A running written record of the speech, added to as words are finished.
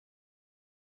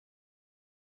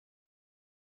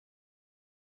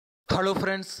Hello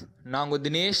friends, நான்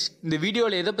தினேஷ். இந்த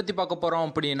வீடியோவில் எதை பற்றி பார்க்க போகிறோம்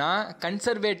அப்படின்னா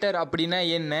கன்சர்வேட்டர் அப்படின்னா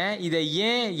என்ன, இதை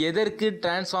ஏன் எதற்கு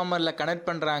டிரான்ஸ்ஃபார்மரில் கனெக்ட்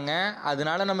பண்ணுறாங்க,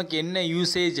 அதனால நமக்கு என்ன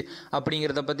யூசேஜ்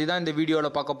அப்படிங்கிறத பற்றி தான் இந்த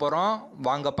வீடியோவில் பார்க்க போகிறோம்.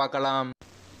 வாங்க பார்க்கலாம்.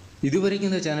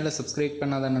 இதுவரைக்கும் இந்த சேனலை சப்ஸ்கிரைப்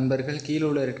பண்ணாத நண்பர்கள் கீழே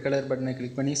உள்ள ரெட் கலர் பட்டனை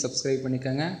கிளிக் பண்ணி சப்ஸ்கிரைப்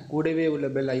பண்ணிக்கோங்க. கூடவே உள்ள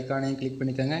பெல் ஐக்கானையும் கிளிக்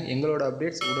பண்ணிக்கோங்க. எங்களோட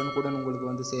அப்டேட்ஸ் உடனுக்குடன்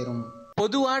உங்களுக்கு வந்து சேரும்.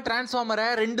 பொதுவாக டிரான்ஸ்ஃபார்மரை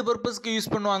ரெண்டு பர்பஸ்க்கு யூஸ்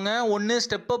பண்ணுவாங்க. ஒன்று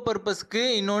ஸ்டெப் அப் பர்பஸ்க்கு,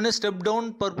 இன்னொன்று ஸ்டெப் டவுன்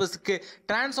பர்பஸ்க்கு.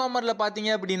 டிரான்ஸ்ஃபார்மரில் பார்த்தீங்க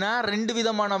அப்படின்னா ரெண்டு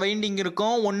விதமான வைண்டிங்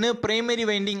இருக்கும். ஒன்று பிரைமரி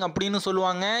வைண்டிங் அப்படின்னு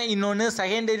சொல்லுவாங்க, இன்னொன்று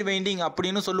செகண்டரி வைண்டிங்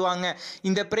அப்படின்னு சொல்லுவாங்க.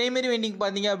 இந்த பிரைமரி வைண்டிங்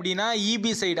பார்த்தீங்க அப்படின்னா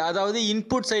இபி சைடு, அதாவது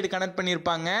இன்புட் சைடு கனெக்ட்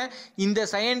பண்ணியிருப்பாங்க. இந்த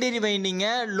செகண்டரி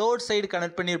வைண்டிங்கை லோட் சைடு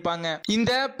கனெக்ட் பண்ணியிருப்பாங்க.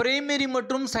 இந்த பிரைமரி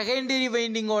மற்றும் செகண்டரி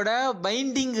வைண்டிங்கோட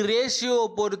வைண்டிங் ரேஷியோவை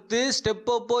பொறுத்து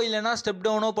ஸ்டெப் அப்போ இல்லைனா ஸ்டெப்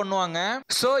டவுனோ பண்ணுவாங்க.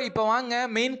 ஸோ இப்போ வாங்க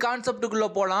மெயின் கான்செப்டுக்குள்ள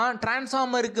போலாம்.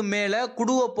 டிரான்ஸ்ஃபார்மருக்கு மேல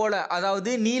குடுவை போல,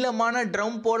 அதாவது நீளமான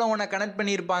ட்ரம் போல ஒன்ன கனெக்ட்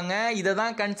பண்ணியிருப்பாங்க. இதை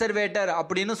தான் கன்சர்வேட்டர்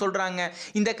அப்படின்னு சொல்றாங்க.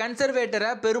 இந்த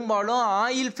கன்சர்வேட்டரை பெரும்பாலும்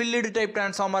ஆயில் ஃபில்டு டைப்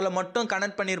டிரான்ஸ்ஃபார்மர்ல மட்டும்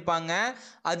கனெக்ட் பண்ணியிருப்பாங்க.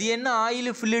 அது என்ன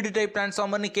ஆயில் ஃபில்டு டைப்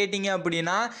டிரான்ஸ்ஃபார்மர்னு கேட்டிங்க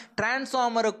அப்படின்னா,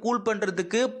 டிரான்ஸ்ஃபார்மரை கூல்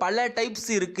பண்ணுறதுக்கு பல டைப்ஸ்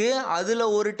இருக்கு. அதில்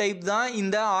ஒரு டைப் தான்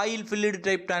இந்த ஆயில் ஃபில்டு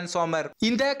டைப் டிரான்ஸ்ஃபார்மர்.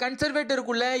 இந்த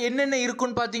கன்சர்வேட்டருக்குள்ள என்னென்ன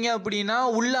இருக்குன்னு பார்த்தீங்க அப்படின்னா,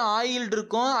 உள்ள ஆயில்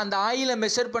இருக்கும். அந்த ஆயிலை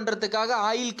மெஷர் பண்ணுறதுக்காக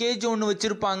ஆயில் கேஜ் ஒன்று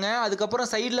வச்சிருப்பாங்க. அதுக்கப்புறம்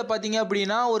சைடில் பார்த்தீங்க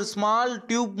அப்படின்னா ஒரு ஸ்மால்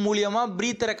டியூப் மூலியமா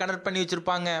பிரீத்தரை கனெக்ட் பண்ணி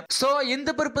வச்சிருப்பாங்க. ஸோ எந்த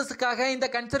பர்பஸுக்காக இந்த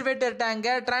கன்சர்வேட்டர்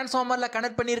டேங்கை டிரான்ஸ்ஃபார்மர்ல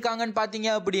கனெக்ட் பண்ணியிருக்காங்கன்னு பார்த்தீங்க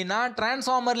அப்படின்னா,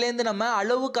 டிரான்ஸ்ஃபார்மர்லேருந்து நம்ம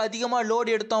அளவுக்கு அதிகமாக லோடு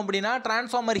எடுத்தோம் அப்படின்னா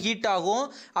டிரான்ஸ்ஃபார்மர் ஹீட் ஆகும்.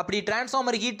 அப்படி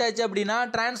டிரான்ஸ்ஃபார்மர் ஹீட் ஆச்சு அப்படின்னா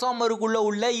டிரான்ஸ்ஃபார்மருக்குள்ள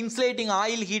உள்ள இன்சுலேட்டிங்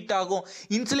ஆயில் ஹீட் ஆகும்.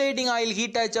 இன்சுலேட்டிங் ஆயில்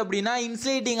ஹீட் ஆச்சு அப்படின்னா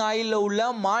இன்சுலேட்டிங் ஆயிலில்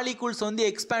உள்ள மாலிகூல்ஸ் வந்து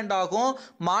எக்ஸ்பேண்ட் ஆகும்.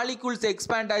 மாலிகூல்ஸ்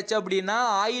எக்ஸ்பேண்ட் ஆச்சு அப்படின்னா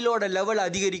ஆயிலோட லெவல்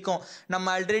அதிகரிக்கும்.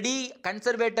 நம்ம ஆல்ரெடி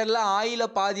கன்சர்வேட்டரில் ஆயிலை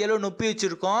பாதி அளவு நொப்பி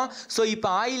வச்சுருக்கோம். ஸோ இப்போ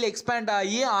ஆயில் எக்ஸ்பேண்ட்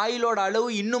ஆகி ஆயிலோட அளவு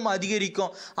இன்னும்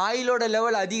அதிகரிக்கும். ஆயிலோட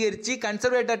லெவல் அதிகரித்து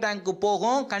கன்சர்வேட்டர் டேங்க்கு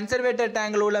போகும். கன்சர்வேட்டர்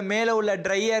டேங்கில் உள்ள மேலே உள்ள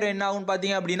ட்ரை ஏர் என்ன ஆகும்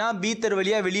பார்த்தீங்க அப்படின்னா பீத்தர்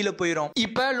வழியாக வெளியில் போயிடும்.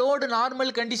 இப்போ லோடு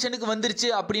நார்மல் கண்டிஷனுக்கு வந்துருச்சு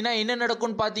அப்படின்னா என்ன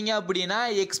நடக்கும்னு பார்த்தீங்க அப்படின்னா,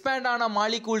 எக்ஸ்பேண்ட் ஆன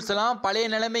மாலிகூல்ஸ் எல்லாம் பழைய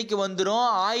நிலைமைக்கு வந்துடும்.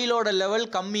 ஆயிலோட லெவல்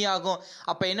கம்மியாகும்.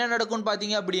 அப்போ என்ன நடக்கும்னு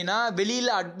பார்த்தீங்க அப்படின்னா,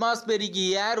 வெளியில் அட்மாஸ்பியரிக்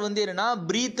ஏர் வந்து என்னன்னா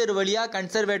பிரீத்தர் வழியாக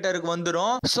கன்சர்வேட்டருக்கு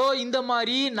வந்துடும். ஸோ இந்த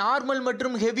மாதிரி நார்மல்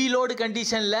மற்றும் ஹெவி லோடு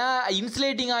கண்டிஷனில்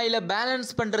இன்சுலேட்டிங் ஆயிலை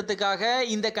பேலன்ஸ் பண்ணுறதுக்காக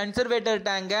இந்த கன்சர்வேட்டர்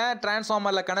டேங்கை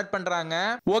டிரான்ஸ்ஃபார்மரில் கனெக்ட் பண்ணுறாங்க.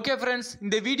 ஓகே ஃப்ரெண்ட்ஸ்,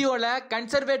 இந்த வீடியோவில்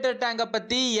கன்சர்வேட்டர் டேங்கை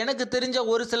பற்றி எனக்கு தெரிஞ்ச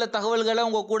ஒரு சில தகவல்களை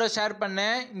உங்கள் கூட ஷேர்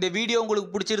பண்ணேன். இந்த வீடியோ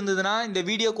உங்களுக்கு பிடிச்சிருந்ததுன்னா இந்த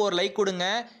வீடியோக்கு ஒரு லைக் கொடுங்க.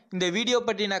 இந்த வீடியோ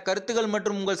பற்றின கருத்துக்கள்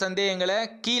மற்றும் உங்கள் சந்தேகங்களை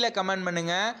கீழே கமெண்ட்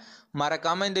பண்ணுங்க.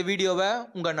 மறக்காம இந்த வீடியோவை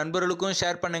உங்க நண்பர்களுக்கும்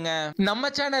ஷேர் பண்ணுங்க. நம்ம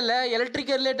சேனல்ல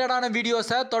எலக்ட்ரிக்கல் ரிலேட்டடான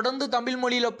வீடியோஸை தொடர்ந்து தமிழ்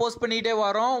மொழியில போஸ்ட் பண்ணிட்டே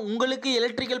வரோம். உங்களுக்கு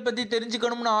எலக்ட்ரிக்கல் பத்தி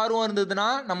தெரிஞ்சுக்கணும்னு ஆர்வம் இருந்ததுன்னா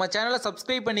நம்ம சேனலை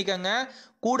சப்ஸ்கிரைப் பண்ணிக்கோங்க.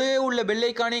 கூடவே உள்ள பெல்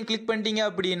ஐக்கானையும் கிளிக் பண்ணிட்டீங்க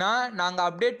அப்படின்னா நாங்கள்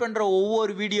அப்டேட் பண்ற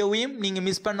ஒவ்வொரு வீடியோவையும் நீங்க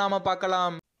மிஸ் பண்ணாம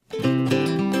பார்க்கலாம்.